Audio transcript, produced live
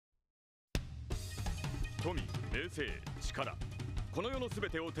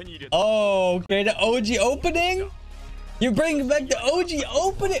Oh, okay, the OG opening? You bring back the OG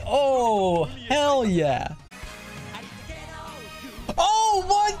opening? Oh, hell yeah. Oh,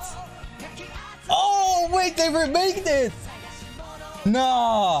 what? Oh, wait, they remade it.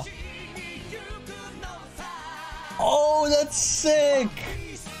 Nah. Oh, that's sick.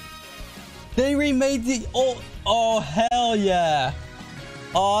 They remade the... Oh, hell yeah.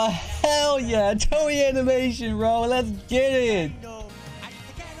 Oh, hell yeah. Toei animation, bro. Let's get it.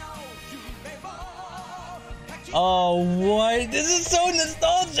 Oh, what? This is so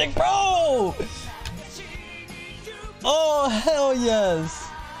nostalgic, bro. Oh, hell yes.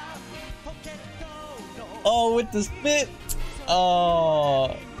 Oh, with the spit.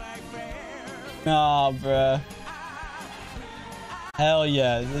 Oh. Nah, bruh. Hell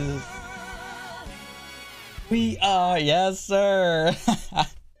yeah. This is... We are, yes, sir.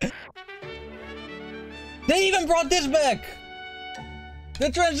 They even brought this back. The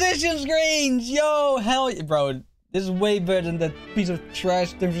transition screens, yo, hell yeah, bro. This is way better than that piece of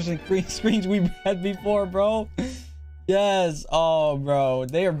trash transition screens we had before, bro. Yes, oh, bro,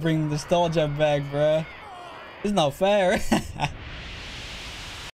 they are bringing nostalgia back, bro. It's not fair.